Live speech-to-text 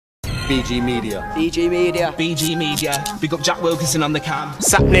BG Media. BG Media. BG Media. Big up Jack Wilkinson on the cam.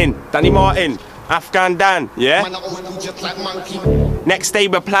 Sapling, Danny Martin, Afghan Dan, yeah? Next day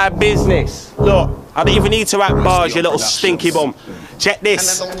reply business. Look, I don't even need to rap bars, you little stinky bum. Check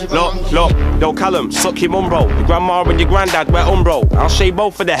this. Look, yo Callum, suck your mum, bro. Your grandma and your granddad wet on, bro. I'll shave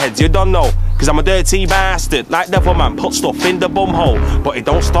both of their heads, you don't know. Cause I'm a dirty bastard, like Devilman, put stuff in the bum hole. But it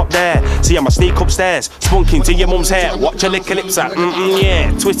don't stop there. See, I'ma sneak upstairs, spunk into your mum's hair. Watch your little lips at,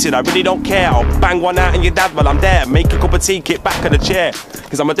 yeah. Twisted, I really don't care. I'll bang one out in your dad while I'm there. Make a cup of tea, kick back in the chair.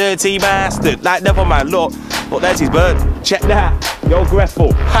 Cause I'm a dirty bastard, like Devilman. Look, there's his bird. Check that, yo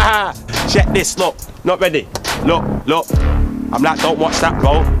Greffel. Haha. Check this, look, not ready. Look. I'm like, don't watch that,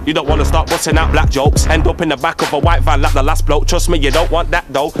 bro. You don't want to start busting out black jokes. End up in the back of a white van like the last bloke. Trust me, you don't want that,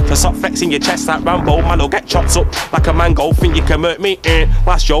 though. To stop flexing your chest like Rambo. Man, I'll get chopped up like a mango. Think you can hurt me?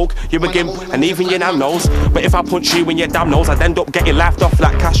 Last joke, you a gimp, and even your damn knows. But if I punch you in your damn nose, I'd end up getting laughed off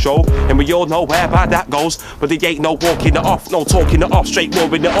like Castro. And we all know where bad that goes. But there ain't no walking it off, no talking it off. Straight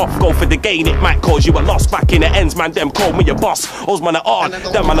roaring it off, go for the gain. It might cause you a loss. Back in the ends, man, them call me your boss. Us man are on,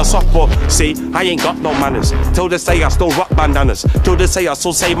 them man are soft, but see, I ain't got no manners. Till they say I still rock bandanas. Till they say I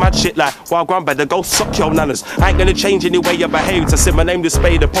still say mad shit like, well, grand better go suck your nanas. I ain't gonna change any way you behave. To see my name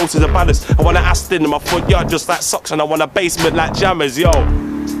display, the posters are banners. I want to Aston in my front yard just like socks, and I want a basement like jammers, yo.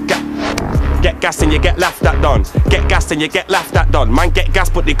 Get gassed and you get laughed at, done. Get gassed and you get laughed at, done. Man get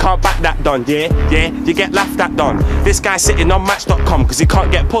gassed but they can't back that, done. Yeah, you get laughed at, done. This guy sitting on match.com cause he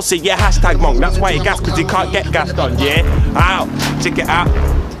can't get pussy, yeah, hashtag monk. That's why he gassed cause he can't get gassed, done, yeah. Ow, check it out.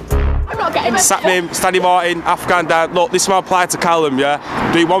 I'm not getting it. Sapling, Danny Martin, Afghan Dan. Look, this is my reply to Callum,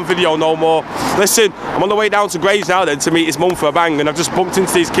 yeah? Do one video, no more. Listen, I'm on the way down to Grays now then to meet his mum for a bang, and I've just bumped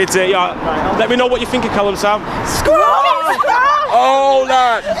into these kids here. Yeah, let me know what you think of Callum, Sam. Oh,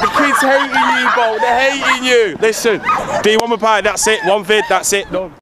 lad, the kids hating you, bro. They're hating you. Listen, do one reply, that's it. One vid, that's it. Done.